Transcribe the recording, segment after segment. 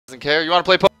Doesn't care. You want to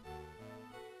play Pokemon?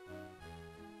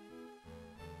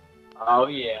 Oh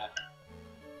yeah.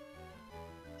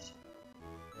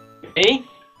 Me?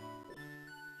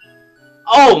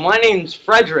 Oh, my name's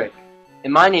Frederick.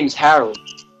 And my name's Harold.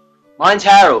 Mine's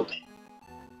Harold.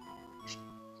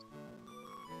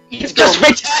 It's just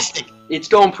fantastic. It's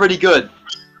going pretty good.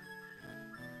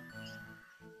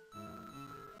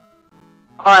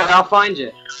 Alright, I'll find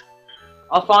you.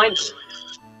 I'll find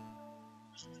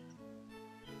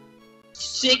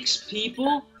 6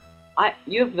 people?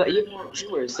 You have more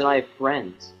viewers than I have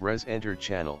friends. Rez entered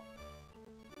channel.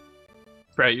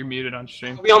 Brett, you're muted on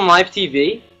stream. Are we on live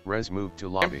TV? Rez moved to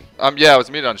lobby. Yeah, I was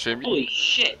muted on stream. Holy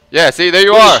shit. Yeah, see, there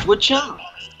you are. What channel?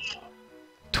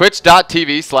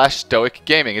 Twitch.tv/Stoic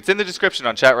Gaming. It's in the description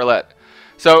on Chatroulette.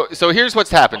 So here's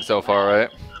what's happened so far, right?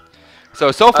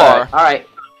 So far, Alright.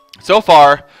 so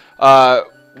far,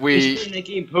 We in the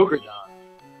game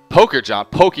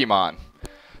Pokemon.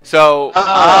 So,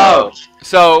 Oh.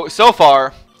 so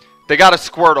far, they got a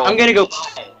Squirtle. I'm gonna go.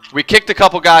 We kicked a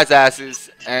couple guys'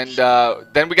 asses, and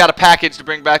then we got a package to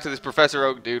bring back to this Professor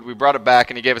Oak dude. We brought it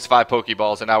back, and he gave us 5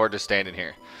 Pokeballs, and now we're just standing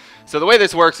here. So the way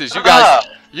this works is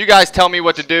you guys tell me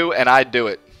what to do, and I do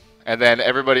it. And then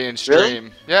everybody in stream,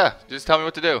 Really? yeah, just tell me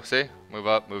what to do. See? Move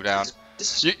up, move down.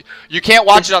 You can't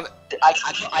watch it on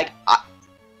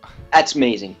That's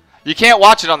amazing. you can't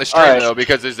watch it on the stream Alright. though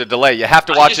because there's a delay. You have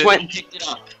to watch I just it. went and picked it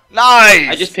up. Nice.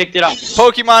 I just picked it up.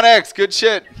 Pokemon X, good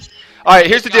shit. All right,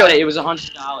 here's the deal. It was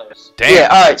 $100. Damn. Yeah.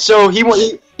 All right. So he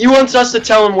wants us to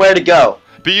tell him where to go.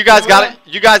 But you guys got it.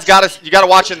 You got to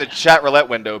watch in the chat roulette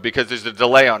window because there's a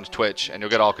delay on Twitch and you'll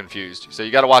get all confused. So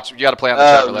you got to watch. You got to play on the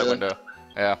chat roulette really? window.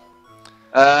 Yeah.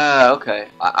 Okay.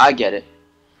 I get it.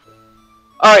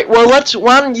 All right. Well,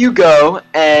 why don't you go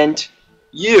and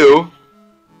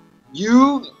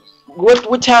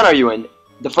what town are you in?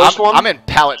 The first one? I'm in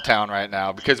Pallet Town right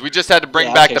now because we just had to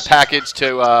bring back the package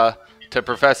to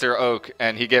Professor Oak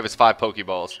and he gave us 5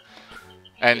 Pokeballs.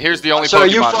 And here's the only So are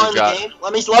you Pokemon flying we've the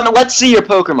got. game? Let's see your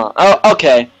Pokemon. Oh,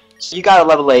 okay. So you got a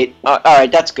level 8.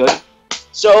 Alright, that's good.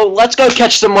 So let's go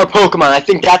catch some more Pokemon. I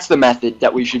think that's the method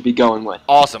that we should be going with.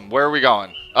 Awesome. Where are we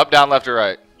going? Up, down, left, or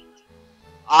right?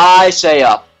 I say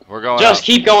up. We're going Just up.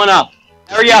 keep going up.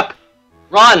 Hurry up.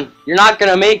 Run. You're not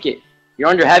gonna make it. You're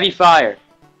under heavy fire.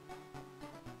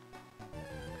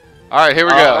 All right, here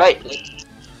we go. Alright.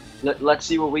 Let's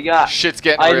see what we got. Shit's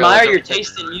getting I real. admire your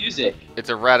taste in music. It's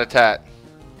a rat-a-tat.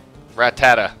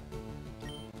 Rat-tata.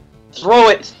 Throw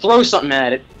it. Throw something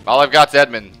at it. All I've got's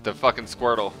Edmund, the fucking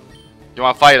Squirtle. You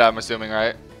want to fight, I'm assuming,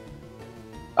 right?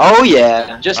 Oh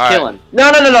yeah. Just All kill right. him.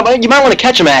 No. But you might want to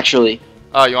catch him actually.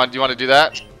 Oh, you want to do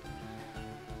that?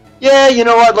 Yeah. You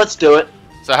know what? Let's do it.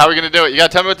 So how are we gonna do it? You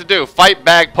gotta tell me what to do. Fight,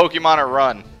 bag, Pokemon, or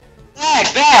run.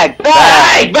 Bag,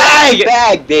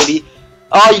 baby.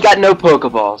 Oh, you got no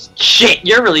Pokeballs. Shit,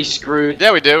 you're really screwed.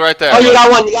 Yeah, we do, right there. Oh, you got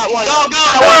one. You got one.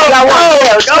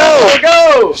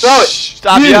 Go. Throw it. Shh,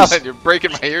 stop Use. yelling. You're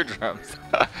breaking my eardrums.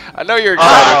 I know you're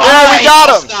excited. Alright, Yeah, we got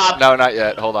him. stop. No, not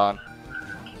yet. Hold on.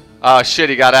 Oh shit,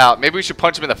 he got out. Maybe we should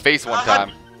punch him in the face one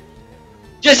time.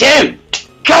 Just him.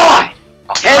 God.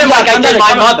 Hit him like I did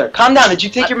my mother. mother. Calm down. Did you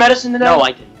take your medicine today? No,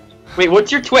 I didn't. Wait,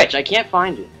 what's your Twitch? I can't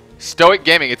find it. Stoic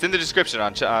Gaming. It's in the description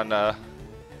on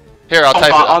Here, I'll type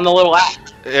it. On the little app.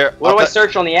 Here, What do I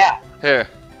search on the app? Here.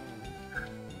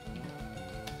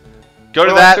 Go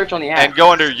to What do I that search on the app? and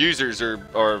go under users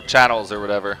or channels or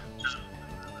whatever.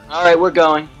 All right, we're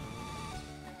going.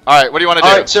 All right, what do you want to do?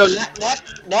 All right, so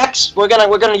next we're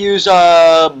gonna use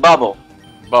Bubble.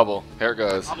 Bubble. Here it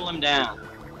goes. Bubble him down.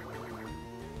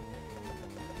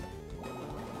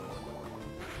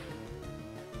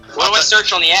 What do I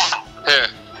search on the app? Here.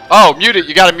 Oh, mute it.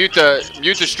 You gotta mute the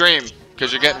stream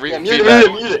because you're getting feedback.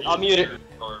 Mute it. I'll mute it.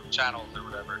 Or channels or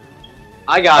whatever.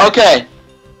 I got it. Okay,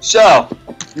 so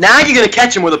now you're gonna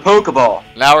catch him with a Pokeball.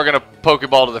 Now we're gonna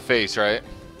Pokeball to the face, right?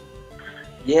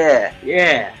 Yeah.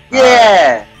 Yeah.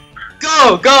 Yeah.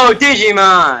 Go,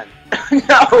 Digimon!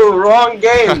 No, wrong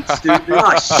game, stupid.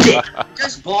 Oh shit!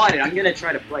 Just bought it. I'm gonna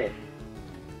try to play it.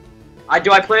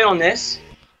 Do I play it on this?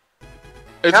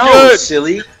 It's No, good.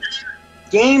 silly.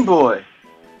 Game Boy.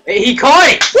 Hey, he caught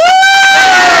it!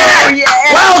 Woo! Yeah.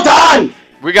 Well done!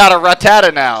 We got a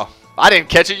Rattata now. I didn't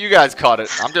catch it. You guys caught it.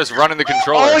 I'm just running the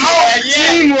controller. Oh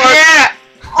yeah, teamwork. Yeah!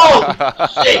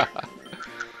 Oh shit!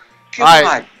 Come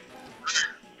Alright. on.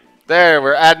 There,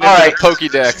 we're adding it All to right. the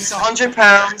Pokédex. He's 100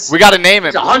 pounds. We gotta name him.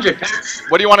 It's 100 pounds.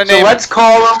 What do you want to So name let's him?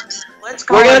 call him.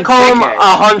 We're gonna call him Dickhead.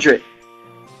 100.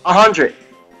 100.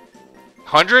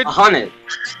 100? 100.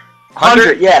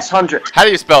 100. Yes, 100. How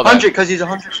do you spell that? 100 because he's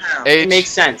 100 pounds. It makes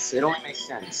sense. It only makes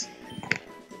sense.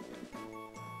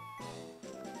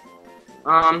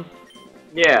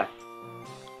 Yeah.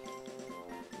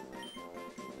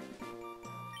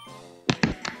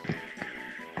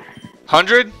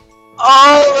 $100?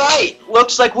 All right.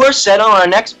 Looks like we're set on our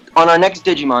next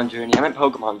Digimon journey. I meant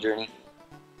Pokemon journey.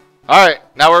 All right,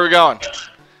 now where are we going?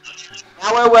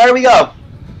 Now where do we go?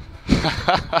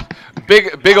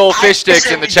 big old fish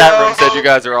sticks in the chat room said you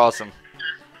guys are awesome.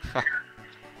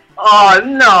 Oh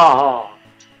no.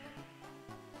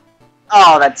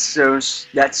 Oh, that's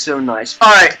so nice.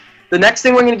 All right. The next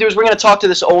thing we're gonna do is we're gonna talk to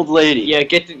this old lady. Yeah,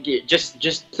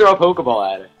 just throw a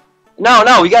Pokeball at her.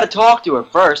 No, we gotta talk to her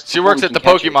first. She works at the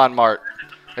Pokemon Mart.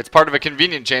 It's part of a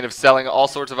convenient chain of selling all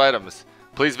sorts of items.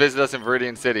 Please visit us in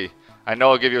Viridian City. I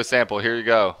know I'll give you a sample. Here you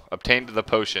go. Obtained the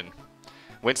potion.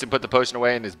 Winston put the potion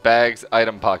away in his bag's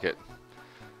item pocket.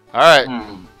 All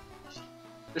right.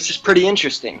 This is pretty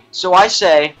interesting. So I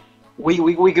say we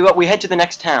head to the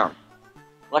next town.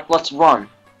 Let's run.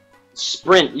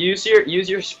 Sprint. Use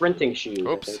your sprinting shoes.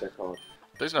 Oops. I think they're called.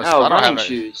 There's no. No, I don't running have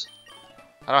shoes.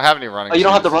 I don't have any running. Oh, you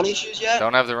don't have shoes. the running shoes yet?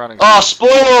 Don't have the running. Oh, shoes.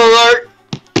 spoiler alert!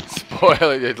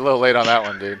 Spoiler. You're a little late on that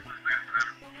one, dude.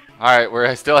 All right,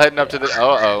 we're still heading up to the.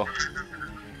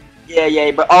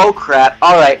 Yeah, but oh crap!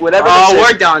 All right, whatever. Oh, this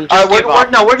is, we're done. All right, Just give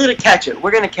up. we're gonna catch it.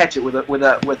 We're gonna catch it with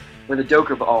a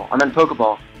Doker ball. I meant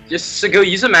Pokeball. Just go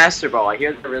use a Master Ball. I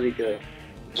hear they're really good.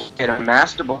 Get a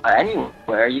Master Ball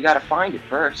anywhere. You gotta find it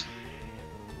first.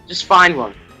 Just find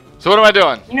one. So what am I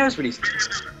doing? He knows what he's doing.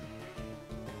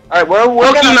 All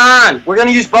right, we're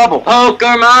gonna use Bubble.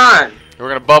 Pokemon! We're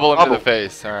gonna bubble him to Bubble. the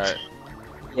face. All right.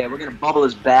 Yeah, we're gonna bubble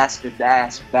his bastard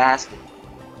ass bastard.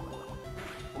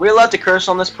 We allowed to curse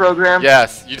on this program?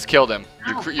 Yes, you just killed him.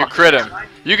 You crit him.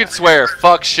 You can swear.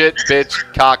 Fuck, shit, bitch,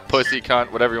 cock, pussy,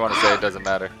 cunt, whatever you want to say. It doesn't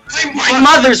matter. My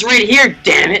mother's right here,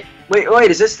 damn it! Wait,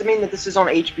 does this mean that this is on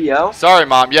HBO? Sorry,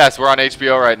 Mom. Yes, we're on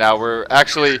HBO right now. We're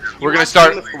gonna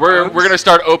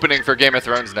start opening for Game of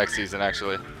Thrones next season.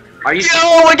 Actually. Are you?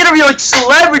 Yo, we're gonna be like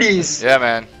celebrities. Yeah,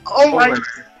 man. Oh my.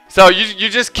 So you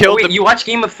just killed Wait, the. you watch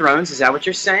Game of Thrones? Is that what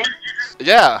you're saying?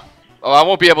 Yeah. Oh, I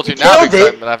won't be able to You now killed because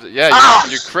it. I'm gonna have to. Yeah,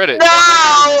 you crit it. No!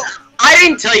 I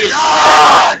didn't tell you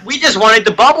that. We just wanted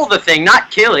to bubble the thing, not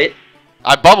kill it.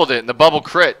 I bubbled it, and the bubble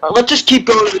crit. Let's just keep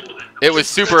going. It was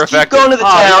super Let's effective. Keep going to the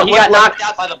town. He got knocked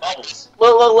out by the bubbles.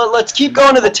 Let's keep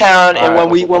going to the town, and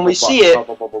Alright. when we see it,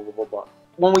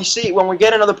 when we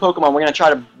get another Pokemon, we're gonna try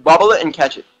to bubble it and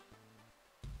catch it.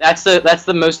 That's the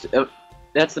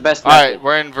best. All right,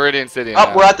 we're in Viridian City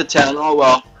now. Oh, we're at the town. Oh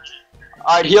well.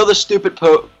 Alright, heal the stupid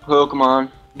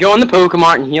Pokemon. Go in the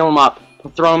Pokemon and heal them up.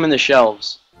 Throw them in the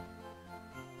shelves.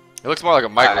 It looks more like a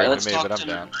microwave let's to me, talk but I'm to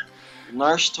down.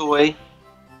 Nurse Toy.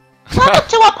 Welcome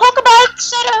to a Pokemon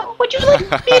Center. Would you like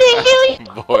me to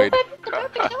heal you? Void.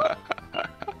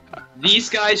 These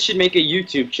guys should make a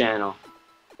YouTube channel.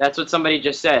 That's what somebody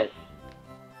just said.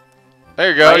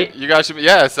 There you go. Right? You guys should be.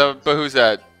 Yeah. So, but who's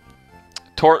that?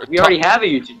 We already have a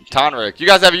YouTube channel. Tonrick. You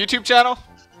guys have a YouTube channel?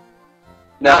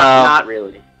 No, Not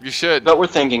really. You should. but we're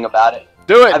thinking about it.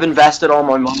 Do it. I've invested all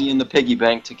my money in the piggy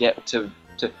bank to get to.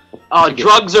 Oh,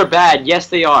 drugs are bad. Yes,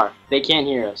 they are. They can't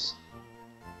hear us.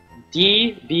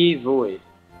 DB Void.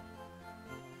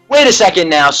 Wait a second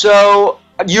now. So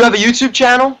you have a YouTube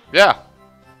channel? Yeah.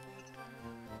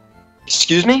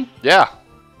 Excuse me? Yeah.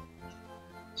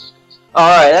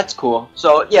 Alright, that's cool.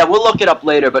 So yeah, we'll look it up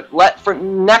later. But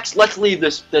let's leave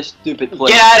this stupid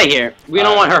place. Get out of here. We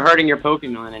don't Alright. want her hurting your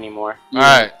Pokemon anymore. All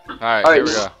right. Alright, Here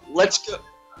we go. let's go.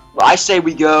 I say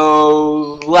we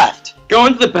go left. Go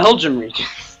into the Belgium region.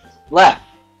 Left.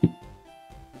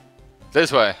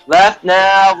 This way. Left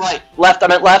now. Right. Left. I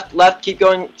meant left. Left. Keep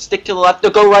going. Stick to the left. No,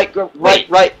 go right. Go right.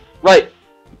 Wait. Right.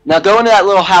 Now go into that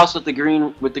little house with the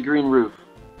green roof.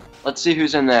 Let's see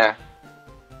who's in there.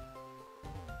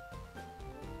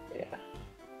 Yeah.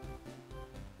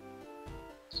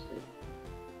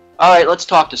 All right. Let's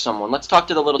talk to someone. Let's talk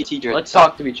to the little teacher. Let's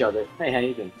talk to each other. Hey, how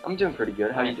you doing? I'm doing pretty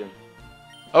good. How you doing?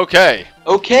 Okay.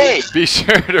 Okay. Be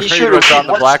sure to Be read sure to what's on read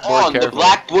the what's blackboard on the carefully.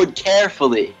 blackboard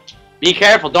carefully. Be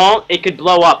careful. Don't. It could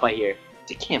blow up, I hear.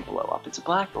 It can't blow up. It's a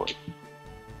blackboard.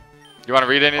 You want to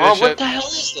read any of Oh, this what shit? the hell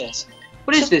is this?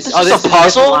 What is this? This Oh, is this a is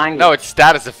puzzle? language. No, it's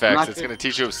status effects. Not It's good. going to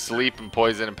teach you of sleep and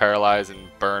poison and paralyze and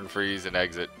burn, freeze, and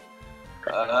exit.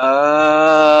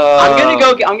 I'm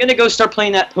gonna go start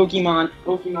playing that Pokemon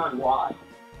Y.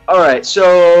 All right,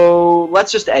 so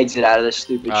let's just exit out of this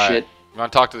stupid All right. shit. You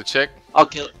want to talk to the chick? I'll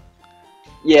kill it.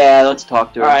 Yeah, let's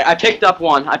talk to her. All right, I picked up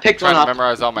one. I picked Trying one to up.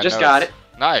 memorize all my Just notes. got it.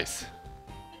 Nice.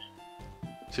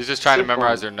 She's just trying to Super.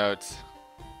 memorize her notes.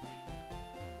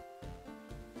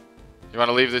 You want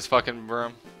to leave this fucking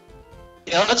room?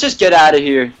 Yeah, let's just get out of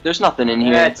here. There's nothing in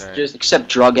here. Yeah, it's Alright. just except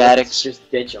drug addicts. Just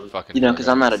ditch them. Fucking. You know, because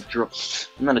I'm not a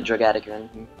drug addict or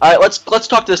anything. All right, let's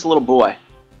talk to this little boy.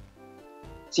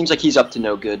 Seems like he's up to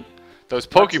no good. Those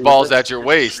Pokeballs at your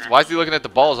waist. Why is he looking at the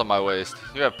balls on my waist?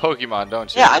 You have Pokemon,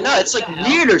 don't you? Yeah, I know. It's like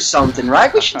weird or something,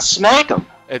 right? We should smack him.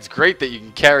 It's great that you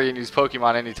can carry and use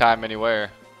Pokemon anytime, anywhere.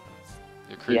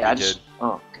 You're a creepy Yeah, kid.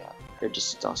 oh god, they're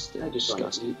disgusting.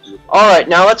 Disgusting. All right,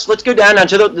 now let's go down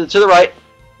to the right.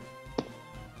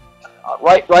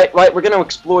 Right. We're gonna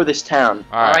explore this town.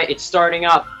 Alright, it's starting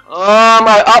up. All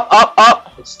right,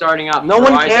 up. It's starting up. No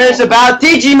one cares about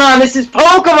Digimon. This is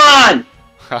Pokemon.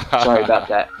 Sorry about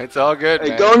that. It's all good, Hey,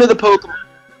 man. go into the Pokemon.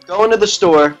 Go into the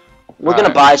store. We're gonna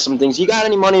Alright. buy some things. You got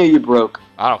any money or you broke?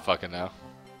 I don't fucking know.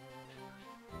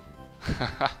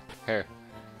 Here.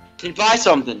 Can you buy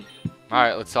something?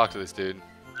 Alright, let's talk to this dude.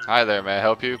 Hi there, may I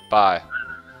help you? Bye.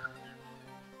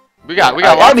 We got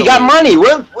lots we of got loot. money.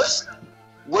 We're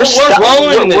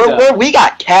rolling in it, we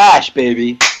got cash,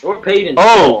 baby. We're paid in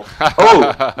Oh.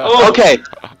 full. Oh. Okay.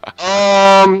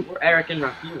 We're Eric and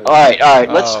Rafino. All right. Oh,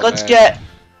 Let's man. get.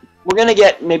 We're gonna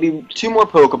get maybe 2 more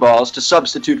Pokeballs to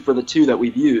substitute for the 2 that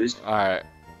we've used. Alright.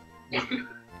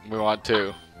 We want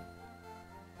 2.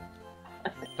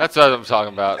 That's what I'm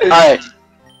talking about. All right.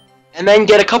 And then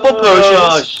get a couple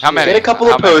potions. How many? Get a couple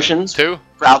How of many? potions 2?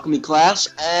 for alchemy class,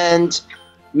 and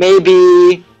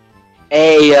maybe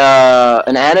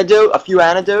an antidote, a few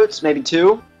antidotes, maybe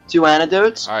 2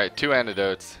 antidotes. Alright, 2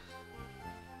 antidotes.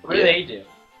 What do they do?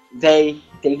 They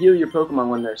heal your Pokemon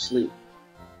when they're asleep.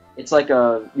 It's like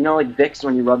like Vicks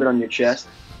when you rub it on your chest.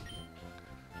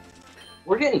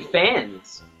 We're getting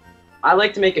fans. I'd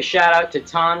like to make a shout out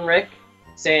to Rick,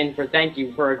 saying thank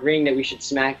you for agreeing that we should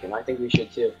smack him. I think we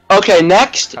should too. Okay,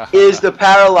 next is the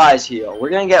Paralyze Heal. We're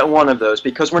gonna get 1 of those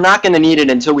because we're not gonna need it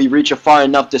until we reach a far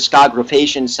enough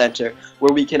discographication center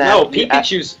where we can. No,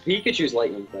 Pikachu's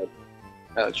lightning type.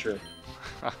 Oh, true.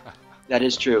 That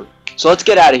is true. So let's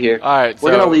get out of here. Alright,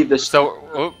 We're gonna leave this.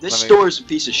 So, This store is a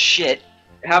piece of shit.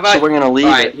 How about? So we're gonna leave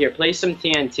Alright, it. here, play some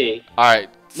TNT. Alright,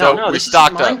 so we this is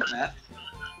stocked up. Minecraft.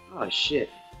 Oh shit.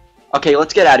 Okay,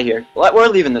 let's get out of here. We're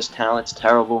leaving this town. It's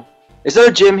terrible. Is there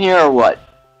a gym here or what?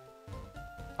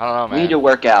 I don't know, We need man. to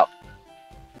work out.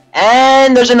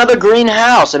 And there's another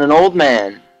greenhouse and an old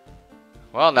man.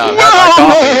 Well, now I No! got my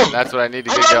coffee, and that's what I need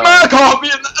to I get got going. my coffee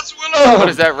and that's What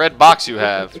is that red box you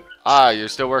have? Ah, you're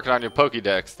still working on your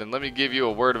Pokédex. Then let me give you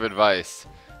a word of advice.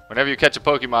 Whenever you catch a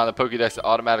Pokemon, the Pokédex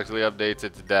automatically updates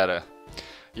its data.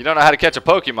 You don't know how to catch a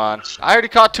Pokemon. I already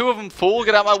caught 2 of them, fool.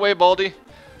 Get out my way, Baldy.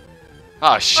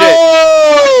 Ah, shit.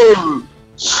 Oh!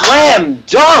 Slam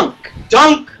dunk!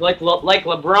 Dunk! Like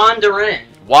LeBron Durant.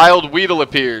 Wild Weedle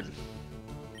appeared.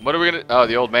 What are we gonna? Oh,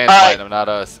 the old man's Alright. fighting him, not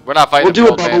us. We're not fighting We'll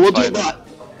him. do The a old bubble. man's We'll do a fighting him.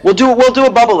 bubble. We'll do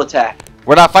a bubble attack.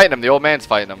 We're not fighting him. The old man's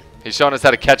fighting him. He's showing us how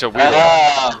to catch a Weedle.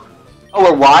 Oh,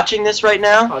 we're watching this right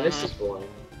now. Oh, this is boring.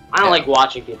 I don't like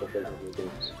watching people play video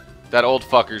games. That old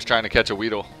fucker's trying to catch a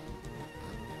Weedle.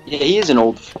 Yeah, he is an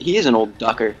old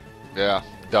ducker. Yeah,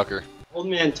 Ducker. Old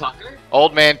man Tucker.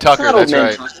 Old man Tucker. It's not That's old man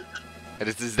right.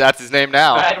 Tucker. That's his name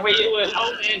now. Ride wheel with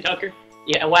old man Tucker.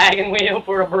 Yeah, wagon wheel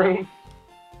for a broom.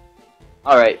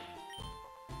 All right.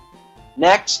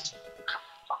 Next.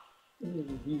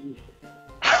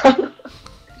 All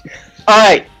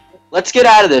right. Let's get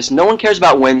out of this. No one cares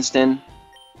about Winston.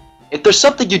 If there's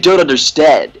something you don't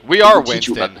understand, We are we'll teach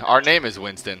you Winston. about Our name is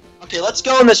Winston. it. Okay, let's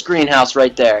go in this greenhouse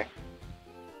right there.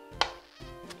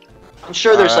 I'm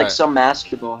sure there's like Alright. some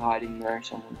basketball hiding there or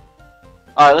something.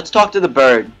 All right, let's talk to the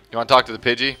bird. You want to talk to the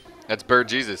Pidgey? That's Bird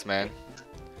Jesus, man.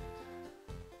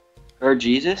 Bird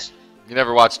Jesus? You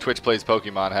never watched Twitch Plays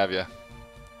Pokemon, have you?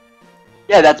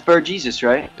 Yeah, that's Bird Jesus,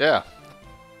 right? Yeah.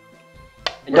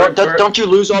 And don't you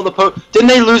lose all the Didn't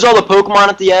they lose all the Pokemon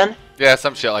at the end? Yeah,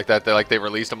 some shit like that. They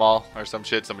released them all or some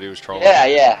shit. Somebody was trolling.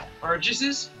 Yeah.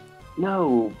 Burgesses?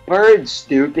 No, birds,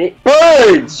 stupid.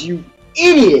 Birds, you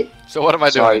idiot! So what am I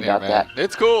doing Sorry in here, about man?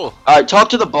 It's cool. Alright, talk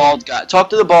to the bald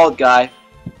guy.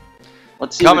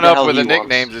 Let's see Coming what the up hell with he the wants.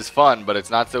 nicknames is fun, but it's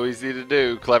not so easy to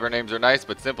do. Clever names are nice,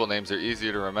 but simple names are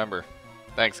easier to remember.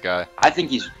 Thanks, guy. I think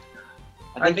he's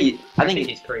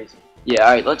crazy. Yeah,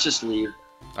 alright, let's just leave.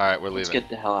 Alright, we're Let's leaving. get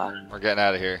the hell out of here. We're getting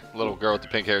out of here. Little girl with the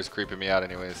pink hair is creeping me out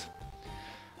anyways.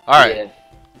 Alright. Yeah.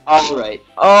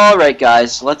 Alright,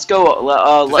 guys. Let's go.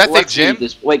 Does that say let's gym? leave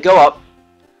this. Wait, go up.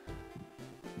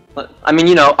 I mean,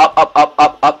 you know,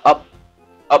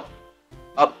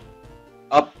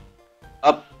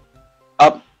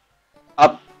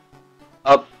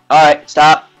 up. Alright,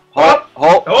 stop. Hold.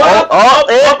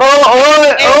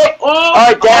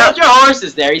 Alright, down. Your horse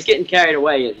is there. He's getting carried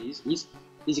away. He's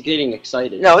He's getting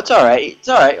excited. No, it's all right. It's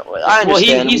all right. I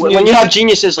understand. he's when you have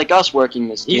geniuses like us working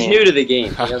this game. He's new to the game.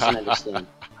 He doesn't understand.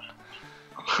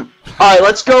 All right,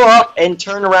 let's go up and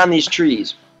turn around these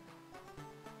trees.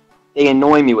 They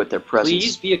annoy me with their presence.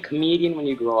 Please be a comedian when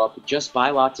you grow up. Just buy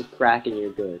lots of crack and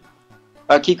you're good.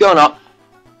 Keep going up.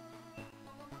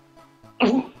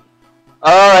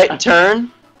 Alright,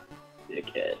 turn.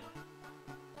 Dickhead.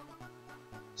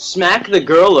 Smack the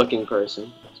girl-looking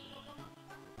person.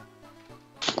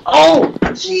 Oh!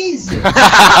 Jesus!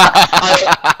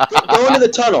 Go into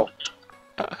the tunnel.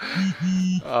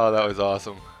 Oh, that was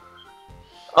awesome.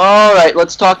 Alright,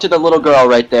 let's talk to the little girl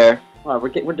right there. Wow,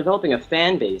 we're developing a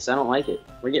fan base. I don't like it.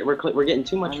 We're getting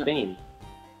too much fame.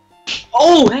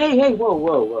 Oh, hey,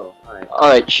 whoa.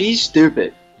 Alright, she's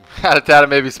stupid. Hatata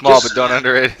may be small, but don't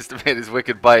underestimate his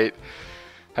wicked bite.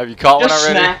 Have you caught one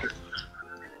already? Smack.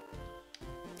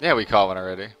 Yeah, we caught one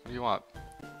already. What do you want?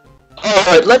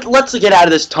 Alright, let's get out of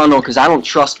this tunnel, because I don't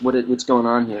trust what's going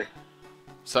on here.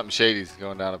 Something shady's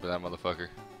going down up in that motherfucker.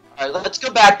 Alright, let's go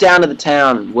back down to the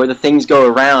town, where the things go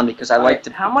around, because I like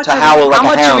to howl like a hound. How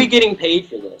much are we getting paid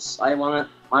for this? My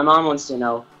mom wants to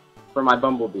know for my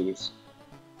bumblebees.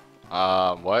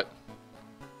 What?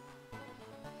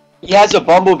 He has a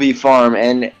bumblebee farm,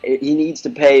 and he needs to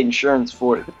pay insurance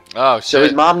for it. Oh shit! So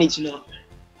his mom needs to know.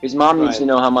 His mom needs to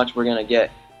know how much we're gonna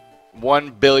get.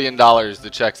 $1 billion. The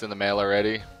check's in the mail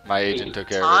already. My agent took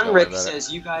care of it. Rick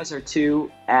says you guys are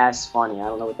too ass funny. I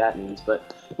don't know what that means,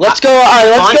 but let's go. All right,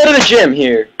 let's go to the gym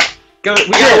here. We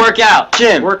gotta work out.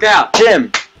 Work out.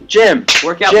 Gym.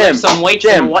 Work out. Lift some weights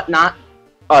and whatnot.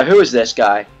 Who is this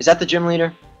guy? Is that the gym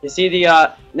leader? You see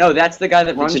the no, that's the guy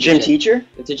that runs. It's a gym teacher.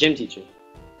 It's a gym teacher.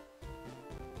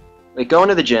 Wait, go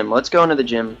into the gym. Let's go into the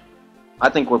gym. I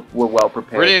think we're well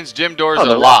prepared. Brilliant's gym doors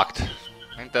are locked.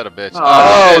 Ain't that a bitch?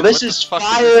 Oh, this is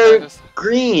fire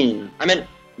green. I mean,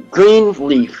 green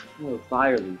leaf. Oh,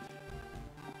 fire leaf.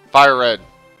 Fire red.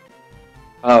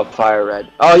 Oh, fire red.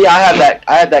 Oh yeah, I have that.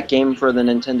 I have that game for the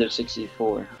Nintendo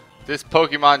 64. This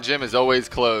Pokemon gym is always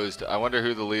closed. I wonder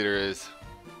who the leader is.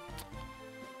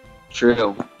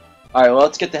 True. All right, well,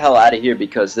 let's get the hell out of here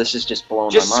because this is just blowing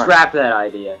my mind. Just scrap that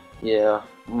idea. Yeah.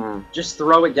 Just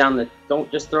throw it down the. Don't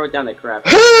just throw it down the crap.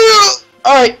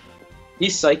 All right.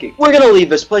 He's psychic. We're gonna leave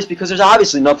this place because there's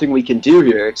obviously nothing we can do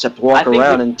here except walk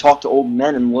around and talk to old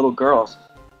men and little girls.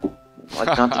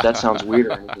 Like, not that sounds weird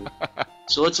or anything.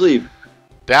 So let's leave.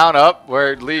 Down, up,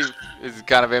 where leave is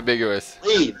kind of ambiguous.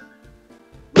 Leave.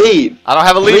 Leave. I don't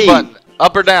have a leave button.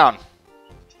 Up or down?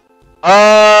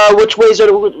 Which ways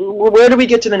where do we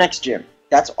get to the next gym?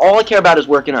 That's all I care about is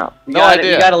working out. You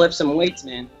gotta lift some weights,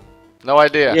 man. No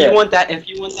idea. If you want that, if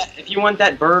you want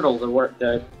that Birdle to work,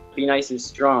 to be nice and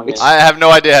strong. I have no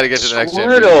idea how to get to the next gym.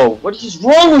 Birdle, what is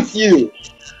wrong with you?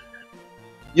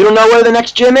 You don't know where the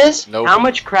next gym is? Nope. How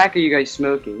much crack are you guys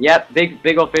smoking? Yep,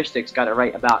 big ol' fish sticks got it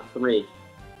right. About 3.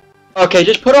 Okay,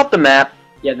 just put up the map.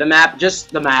 Yeah, the map.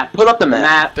 Just the map. Put up the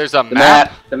map. There's a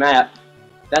map. The map.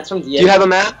 That's from the. Do you have a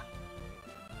map?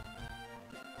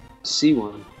 See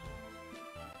one.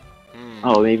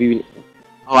 Oh, maybe.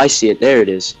 Oh, I see it. There it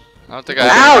is. I don't think I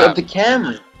have out of the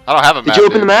camera. I don't have a map. Did you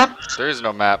open the map? There is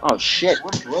no map. Oh shit,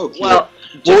 we're broke. Well,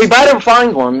 we better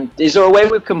find one. Is there a way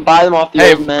we can buy them off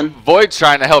the old men? Void's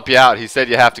trying to help you out. He said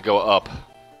you have to go up.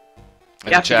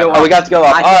 You have to go up. Oh, we got to go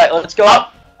up. All right, let's go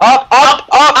up.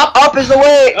 Up is the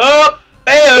way. Up.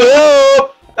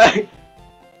 Hey,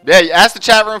 Yeah, ask the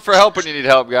chat room for help when you need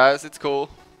help, guys. It's cool.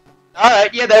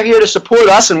 Alright, yeah, they're here to support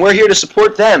us, and we're here to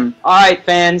support them. Alright,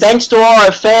 fans. Thanks to all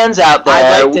our fans out there.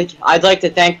 I'd like to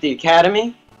thank the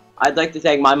Academy. I'd like to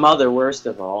thank my mother, worst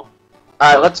of all.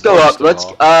 Alright, let's go up. Let's,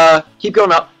 keep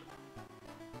going up.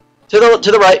 To the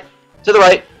right. To the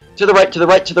right. To the right, to the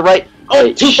right, to the right. Oh,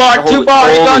 Wait, too far, He's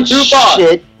gone too far.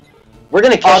 Shit. We're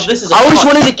gonna catch this is I always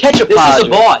wanted to catch a This is a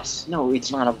boss. No,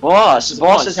 it's not a boss. The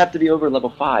bosses have to be over level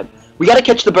 5. We gotta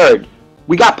catch the bird.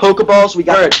 We got Pokeballs, we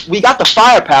got the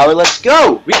firepower, let's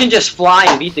go! We can just fly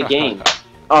and beat the game.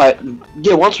 Alright,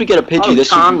 yeah, once we get a Pidgey,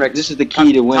 this is the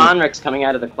key to win. Tonric's coming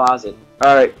out of the closet.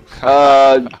 Alright,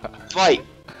 fight.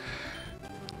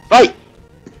 Fight!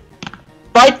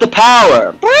 Fight the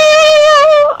power!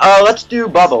 Let's do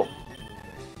Bubble.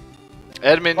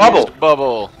 Edmund Bubble. used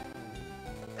Bubble.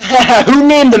 Who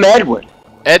named him Edward?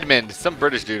 Edmund, some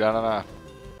British dude, I don't know.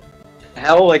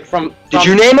 Hell, like from... Did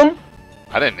you name him?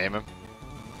 I didn't name him.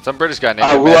 Some British guy named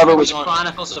him whoever Edmund. was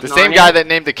Chronicles of the same guy that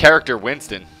named the character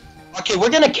Winston. Okay,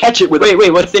 we're gonna catch it with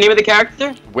Wait, what's the name of the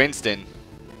character? Winston.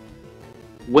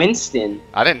 Winston.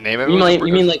 I didn't name him. You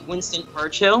mean like Winston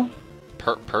Churchill?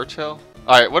 Churchill?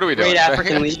 Alright, what are we doing? Great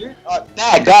African leader?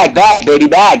 Bag, baby,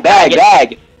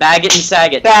 bag. Bag it and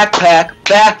sag it. Backpack,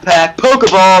 backpack,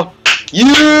 Pokeball,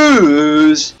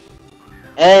 use!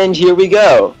 And here we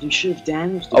go. You should have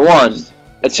damaged A 1,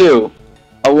 a 2,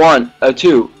 a 1, a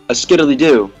 2, a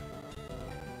skiddly-doo.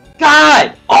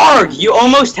 God! Arg! You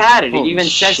almost had it. It Holy even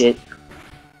says... shit.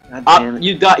 God damn it.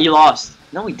 You lost.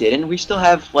 No, we didn't. We still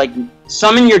have, like...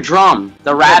 Summon your drum.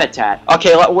 The Rat-a-tat.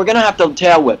 Okay, we're gonna have to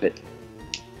tail whip it.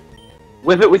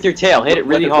 Whip it with your tail. Hit it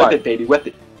really hard. Whip it, baby. Whip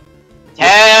it.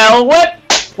 Tail whip!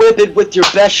 Whip it with your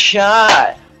best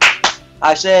shot.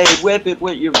 I say whip it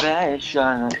with your best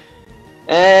shot.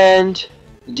 And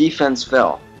the defense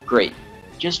fell. Great.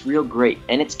 Just real great.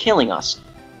 And it's killing us.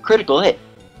 Critical hit.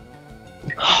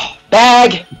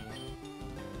 Bag!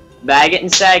 Bag it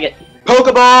and sag it.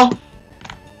 Pokeball!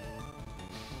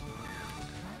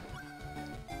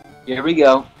 Here we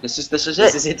go. This is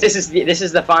it. This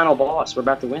is the final boss. We're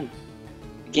about to win.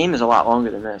 The game is a lot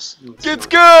longer than this. It's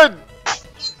good!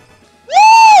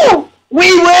 Woo!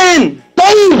 We win!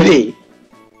 Baby!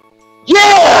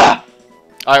 Yeah!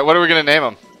 Alright, what are we gonna name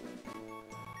him?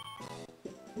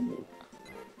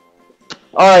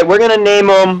 Alright, we're gonna name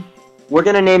him... We're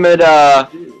gonna name it,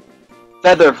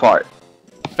 Feather Fart.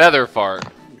 Feather Fart.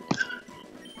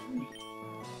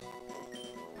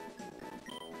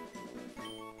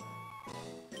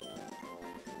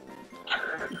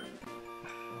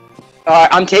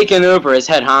 I'm taking over as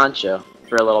head honcho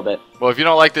for a little bit. Well, if you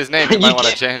don't like this name, you You might want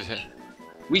to can't- change it.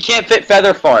 We can't fit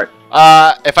Feather Fart.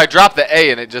 If I drop the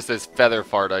A and it just says Feather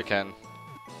Fart, I can.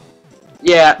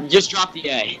 Yeah, just drop the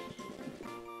A.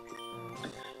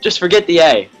 Just forget the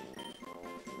A.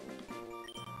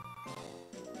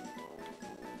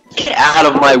 Get out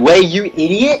of my way, you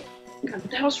idiot! What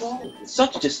the hell's wrong? It's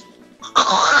such just...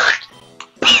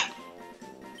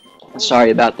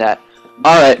 Sorry about that.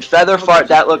 Alright, Feather Fart,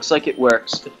 that looks like it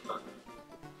works.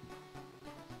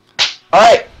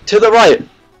 Alright, to the right.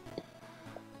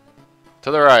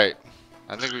 To the right.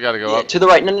 I think we gotta go Yeah, up. to the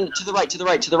right, no, to the right, to the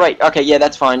right, to the right. Okay, yeah,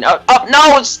 that's fine. Oh,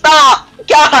 no, stop!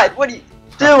 God, what are you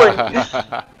doing?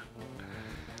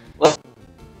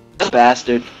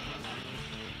 Bastard.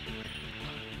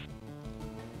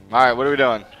 Alright, what are we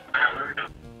doing?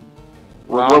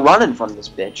 We're running from this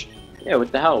bitch. Yeah,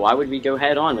 what the hell? Why would we go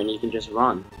head on when you can just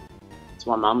run? That's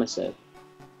what Mama said.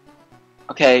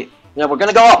 Okay, yeah, we're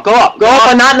gonna go up, but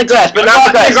not in the grass, but not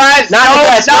in the grass. Not in the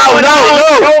grass,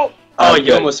 no! Oh, Okay.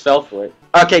 you almost fell for it.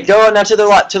 Okay, go now to the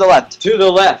left, To the left. to the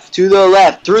left,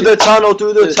 through the tunnel,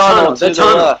 through the tunnel, the to the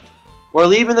tunnel. left. We're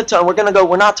leaving the tunnel,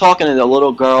 we're not talking to the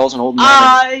little girls and old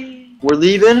men. We're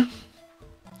leaving,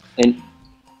 and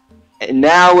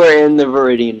now we're in the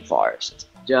Viridian Forest.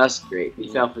 Just great. We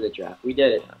fell for the trap. We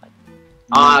did it.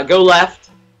 Go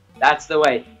left. That's the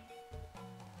way.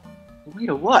 Wait,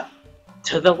 a what?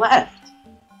 To the left.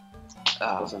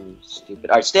 Oh, I'm stupid.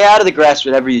 Alright, stay out of the grass,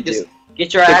 whatever you do. Just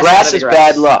get your The ass out grass of the is grass.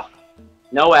 bad luck.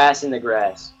 No ass in the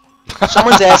grass.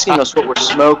 Someone's asking us what we're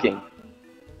smoking.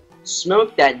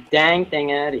 Smoke that dang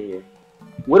thing out of here.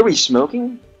 What are we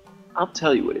smoking? I'll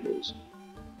tell you what it is.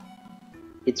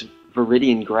 It's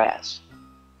Viridian grass.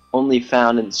 Only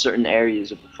found in certain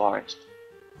areas of the forest.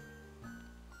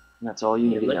 And that's all you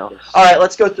need to lick know. this. Alright,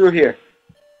 let's go through here.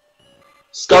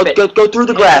 Skip it. Go through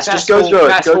the grass. Just go through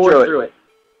it. Go through it.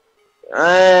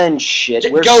 And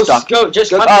shit, we're stuck.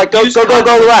 Just Alright, go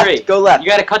left. Go left. You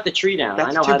gotta cut the tree down. I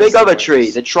That's know too how big this of a works. tree.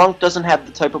 The trunk doesn't have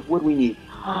the type of wood we need.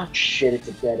 Oh shit, it's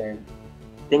a dead end.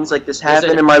 Things like this There's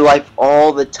happen a- in my life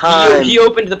all the time. He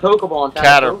opened the Pokeball and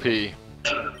found a Caterpie.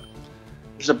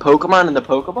 There's a Pokemon in the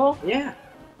Pokeball? Pokeball. Yeah.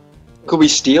 Could we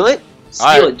steal it? Steal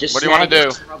Alright, it. Just what do you wanna snag it. do?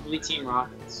 It's probably Team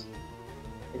Rockets.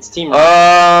 It's Team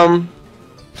Rockets.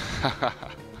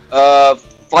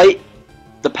 Fight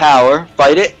the power,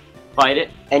 fight it, Fight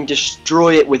it. and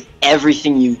destroy it with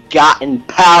everything you've got in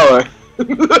power.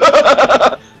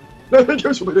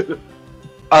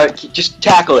 Alright, just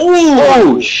tackle it.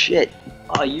 Oh, shit.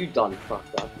 Oh, you done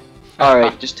fucked up.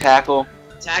 Alright, just tackle.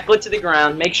 Tackle it to the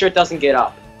ground. Make sure it doesn't get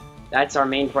up. That's our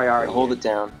main priority. Hold it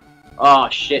down. Oh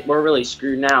shit, we're really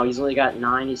screwed now. He's only got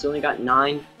 9. He's only got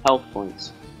 9 health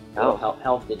points. Oh.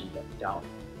 Health digits. Dollar.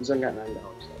 He's only got $9.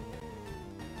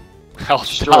 Health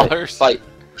Destroy it. dollars. Fight.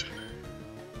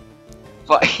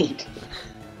 Fight.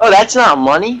 Oh, that's not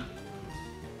money?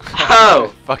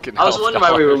 Oh! Fucking I was health wondering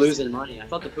why we were dollars. losing money. I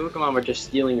thought the Pokemon were just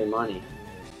stealing your money.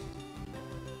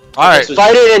 Alright, was-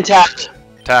 Fight it and tackle.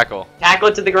 tackle. Tackle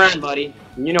it to the ground, buddy.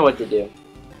 You know what to do.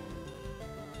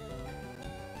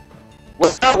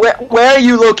 Where are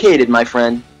you located, my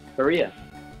friend? Korea.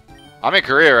 I'm in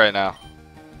Korea right now.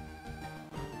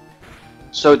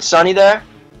 So it's sunny there?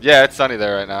 Yeah, it's sunny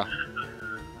there right now.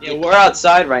 Yeah, we're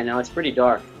outside right now. It's pretty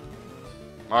dark.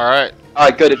 Alright.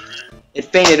 Alright, good. It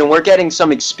fainted, and we're getting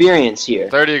some experience here.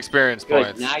 30 experience Good.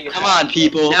 points. Now you're Come on,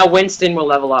 people. Now Winston will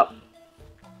level up.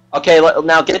 Okay,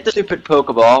 now get the stupid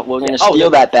Pokeball. We're gonna steal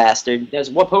that bastard.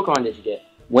 What Pokemon did you get?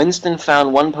 Winston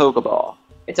found one Pokeball.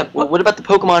 It's a. What about the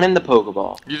Pokemon in the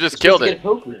Pokeball? You just killed it.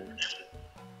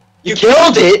 You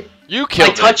killed it? You killed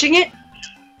By touching it?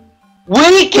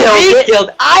 We killed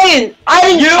it. I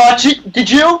didn't touch it. Did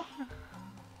you?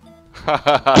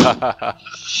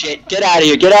 Shit! Get out of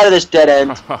here! Get out of this dead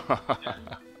end!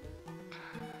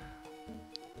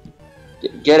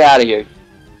 Get out of here!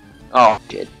 Oh,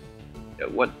 shit!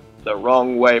 It went the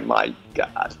wrong way. My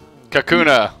God!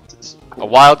 Kakuna. A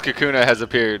wild Kakuna has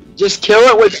appeared. Just kill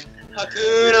it with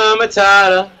Hakuna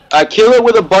Matata. kill it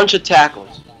with a bunch of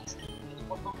tackles.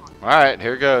 All right,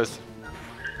 here goes.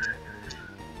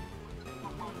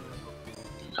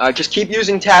 Just keep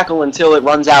using tackle until it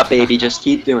runs out, baby. Just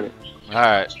keep doing it. All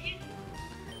right.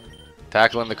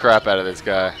 Tackling the crap out of this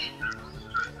guy.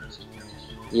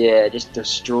 Yeah, just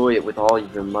destroy it with all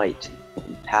your might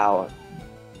and power.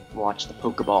 Watch the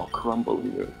Pokeball crumble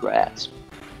in your grasp.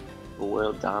 The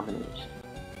world domination.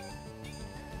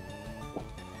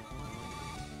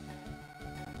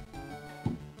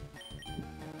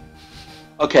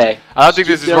 Okay. I don't think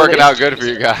this is working out good for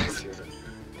you guys.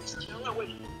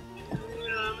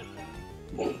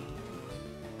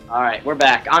 Alright, we're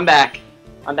back. I'm back.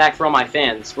 I'm back for all my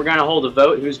fans. We're gonna hold a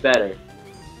vote. Who's better?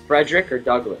 Frederick or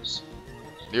Douglas?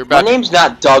 You're My about name's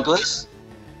not Douglas.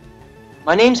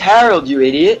 My name's Harold, you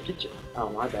idiot. Oh,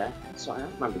 my bad. Sorry, I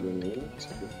don't remember your name.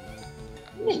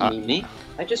 You didn't need me.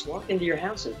 I just walked into your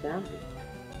house and found you.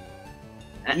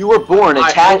 You were born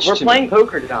Alright, attached we're to playing me.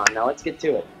 poker, Don. Now let's get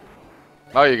to it.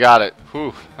 Oh, you got it.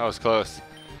 Whew, that was close.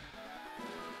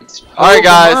 It's Alright,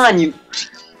 guys. Pokemon, you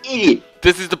idiot.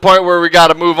 This is the point where we got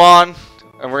to move on,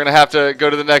 and we're gonna have to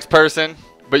go to the next person.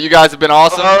 But you guys have been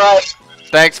awesome. Alright.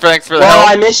 Thanks for the Well,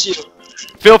 I help. miss you.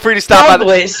 Feel free to stop by the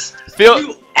Douglas! feel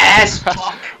You ass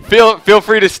fuck! feel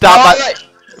free to stop by. Alright.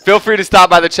 Feel free to stop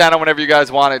by the channel whenever you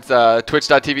guys want. It's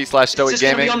twitch.tv/Stoic Is this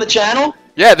gonna be Gaming. on the channel?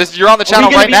 Yeah, you're on the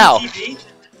channel right now.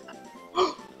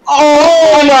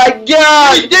 Oh my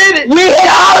God! We did it! We hit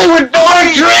Hollywood for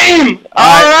a dream!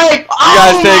 Alright, Alright! you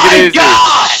guys take it easy.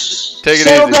 Gosh. Take it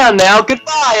Settle easy. down now.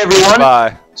 Goodbye, everyone.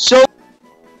 Bye. So.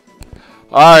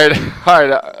 Alright,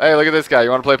 alright. Hey, look at this guy. You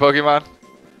want to play Pokemon?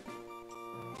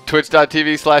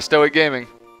 Twitch.tv/Stoic Gaming.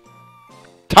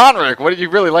 Tonrick, what did you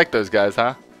really like those guys,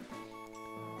 huh?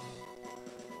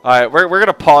 Alright, we're going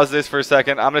to pause this for a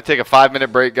second. I'm going to take a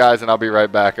 5-minute break, guys, and I'll be right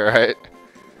back, alright?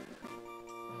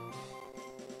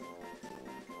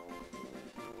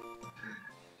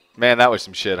 Man, that was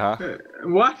some shit, huh?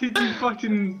 Why did you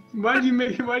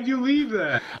leave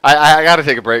that? I got to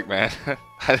take a break, man.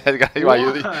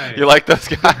 Why? You like those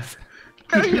guys?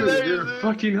 You're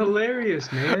fucking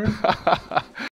hilarious, man.